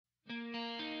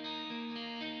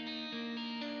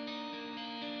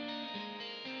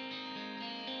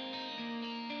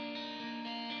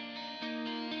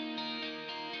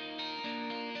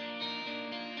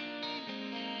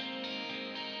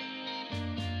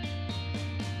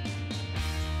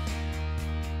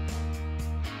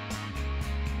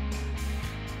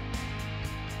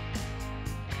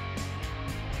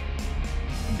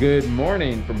Good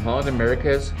morning from Holland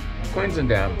America's Queensland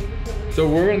Dam. So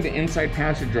we're in the inside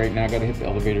passage right now. Gotta hit the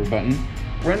elevator button.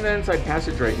 We're in the inside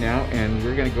passage right now, and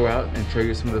we're gonna go out and show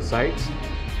you some of the sights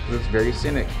because it's very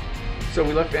scenic. So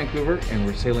we left Vancouver and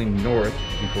we're sailing north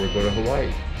before we go to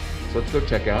Hawaii. So let's go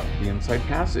check out the inside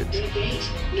passage.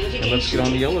 And let's get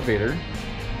on the elevator,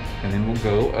 and then we'll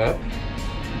go up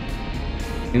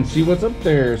and see what's up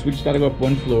there. So we just gotta go up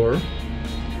one floor.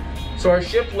 So our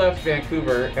ship left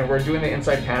Vancouver and we're doing the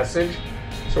inside passage.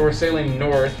 So we're sailing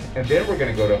north and then we're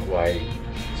gonna go to Hawaii.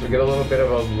 So we get a little bit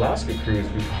of an Alaska cruise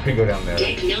before we go down there.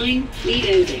 Deck 9,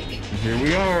 Lido deck. Here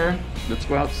we are. Let's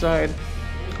go outside.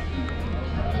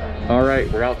 All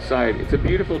right, we're outside. It's a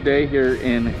beautiful day here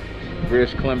in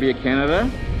British Columbia, Canada.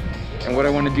 And what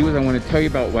I want to do is I want to tell you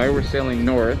about why we're sailing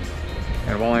north.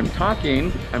 And while I'm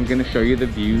talking, I'm going to show you the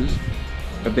views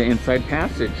of the inside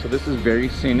passage. So this is very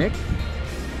scenic,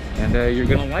 and you're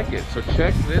going to like it. So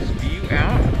check this view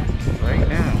out right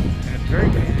now. And it's very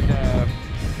good.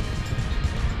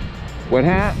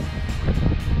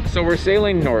 So we're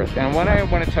sailing north, and what I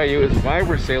want to tell you is why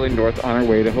we're sailing north on our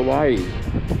way to Hawaii.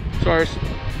 So our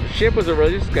ship was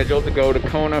originally scheduled to go to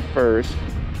Kona first,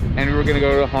 and we were going to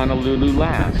go to Honolulu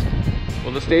last.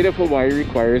 Well, the state of Hawaii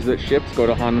requires that ships go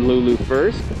to Honolulu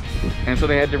first, and so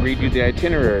they had to redo the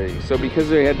itinerary. So because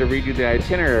they had to redo the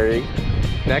itinerary,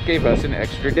 that gave us an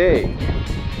extra day.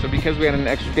 So because we had an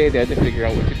extra day, they had to figure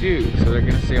out what to do. So they're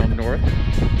going to sail north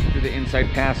through the inside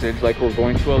passage like we're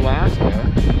going to Alaska,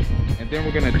 and then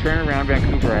we're going to turn around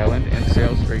Vancouver Island and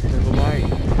sail straight to Hawaii.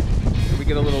 So we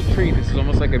get a little treat. This is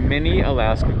almost like a mini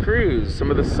Alaska cruise, some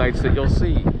of the sights that you'll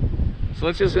see. So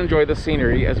let's just enjoy the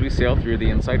scenery as we sail through the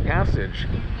inside passage.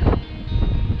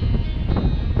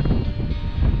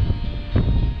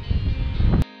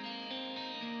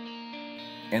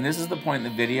 And this is the point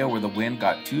in the video where the wind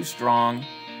got too strong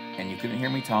and you couldn't hear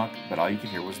me talk, but all you could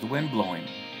hear was the wind blowing.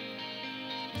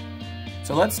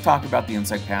 So let's talk about the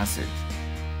inside passage.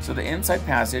 So the inside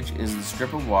passage is the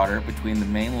strip of water between the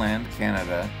mainland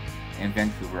Canada and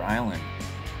Vancouver Island.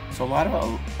 So a lot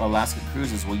of Alaska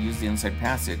cruises will use the inside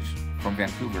passage from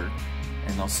Vancouver,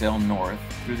 and they'll sail north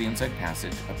through the inside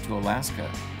passage up to Alaska.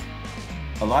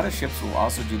 A lot of ships will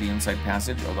also do the inside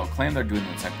passage, or they'll claim they're doing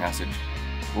the inside passage,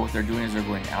 but what they're doing is they're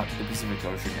going out to the Pacific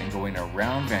Ocean and going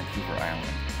around Vancouver Island.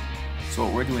 So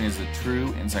what we're doing is the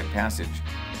true inside passage,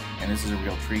 and this is a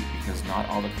real treat because not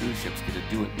all the cruise ships get to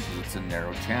do it because it's a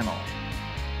narrow channel.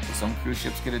 So some cruise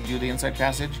ships get to do the inside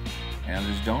passage and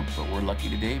others don't, but we're lucky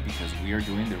today because we are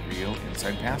doing the real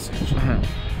inside passage.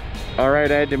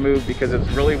 Alright, I had to move because it's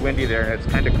really windy there and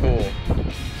it's kind of cool.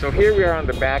 So here we are on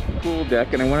the back pool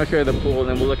deck, and I want to show you the pool, and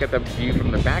then we'll look at the view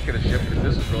from the back of the ship because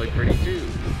this is really pretty too.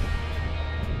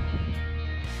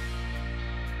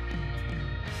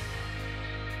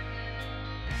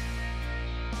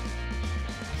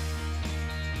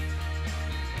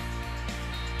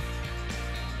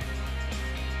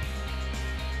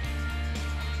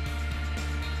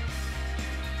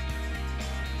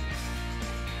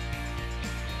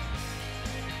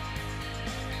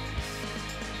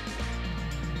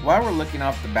 While we're looking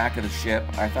off the back of the ship,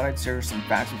 I thought I'd share some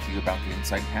facts with you about the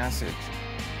inside passage.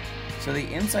 So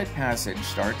the inside passage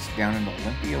starts down in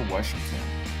Olympia, Washington.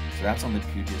 So that's on the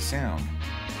Puget Sound.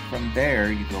 From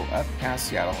there, you go up past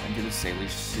Seattle into the Salish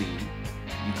Sea.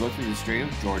 You go through the Strait of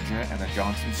Georgia and the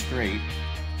Johnson Strait.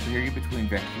 So here you're between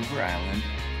Vancouver Island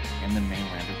and the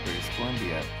mainland of British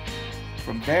Columbia.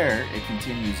 From there, it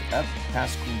continues up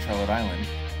past Queen Charlotte Island,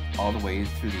 all the way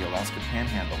through the Alaska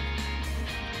Panhandle.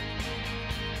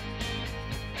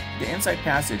 The inside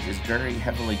passage is very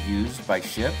heavily used by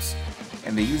ships,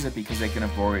 and they use it because they can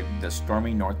avoid the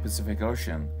stormy North Pacific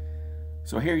Ocean.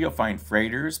 So here you'll find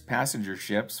freighters, passenger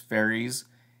ships, ferries,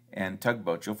 and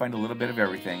tugboats. You'll find a little bit of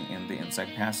everything in the inside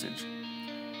passage.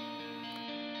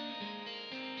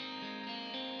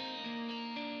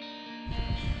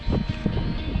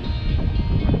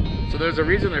 So there's a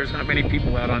reason there's not many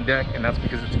people out on deck, and that's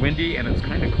because it's windy and it's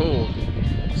kind of cold.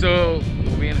 So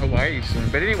we'll be in Hawaii soon.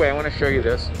 But anyway, I want to show you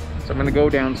this. So I'm going to go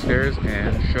downstairs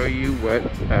and show you what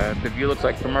the view looks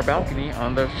like from our balcony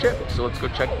on the ship. So let's go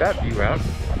check that view out.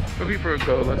 But before we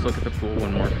go, let's look at the pool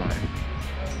one more time.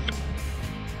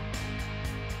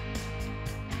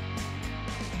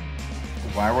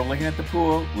 While we're looking at the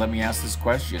pool, let me ask this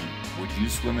question. Would you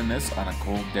swim in this on a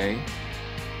cold day?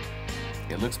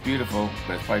 It looks beautiful,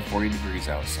 but it's probably 40 degrees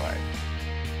outside.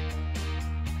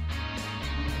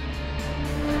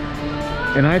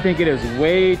 And I think it is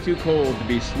way too cold to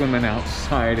be swimming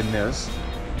outside in this.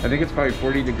 I think it's probably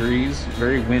 40 degrees,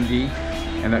 very windy,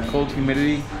 and that cold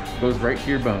humidity goes right to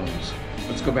your bones.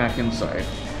 Let's go back inside.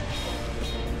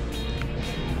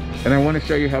 And I want to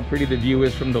show you how pretty the view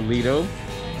is from the Lido.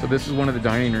 So this is one of the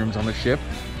dining rooms on the ship,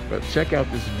 but check out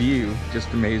this view, just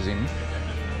amazing.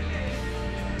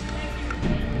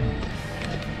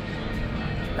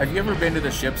 Have you ever been to the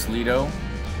ship's Lido?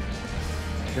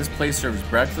 This place serves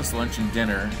breakfast, lunch, and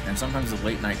dinner, and sometimes the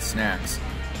late night snacks,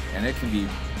 and it can be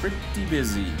pretty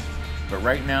busy. But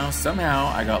right now, somehow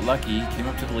I got lucky, came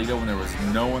up to the Lido when there was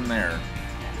no one there.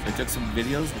 So I took some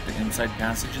videos with the inside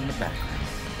passage in the background.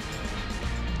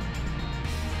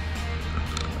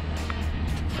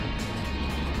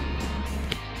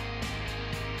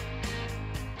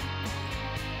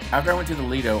 After I went to the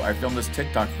Lido, I filmed this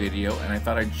TikTok video and I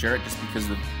thought I'd share it just because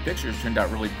the pictures turned out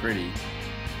really pretty.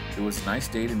 It was a nice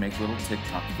day to make little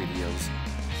TikTok videos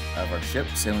of our ship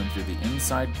sailing through the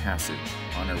inside passage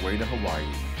on our way to Hawaii.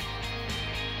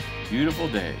 Beautiful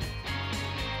day.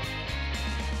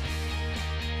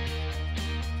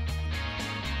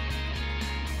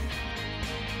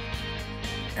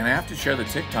 And I have to share the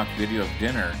TikTok video of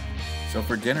dinner. So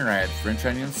for dinner I had French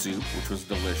onion soup, which was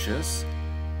delicious.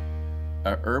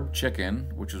 A herb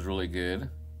chicken, which was really good,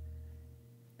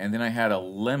 and then I had a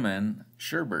lemon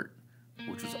sherbet,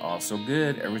 which was also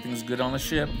good. Everything's good on the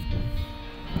ship.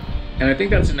 And I think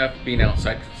that's enough being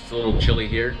outside because it's a little chilly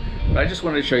here, but I just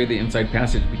wanted to show you the inside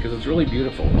passage because it's really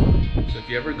beautiful. So if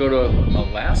you ever go to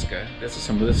Alaska, this is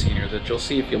some of the scenery that you'll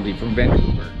see if you leave from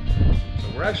Vancouver.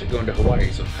 So we're actually going to Hawaii,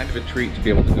 so it's kind of a treat to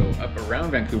be able to go up around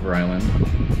Vancouver Island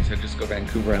instead of just go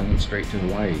Vancouver Island straight to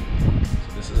Hawaii.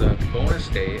 This is a bonus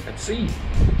day at sea.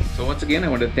 So once again, I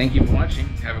want to thank you for watching.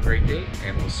 Have a great day,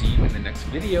 and we'll see you in the next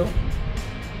video.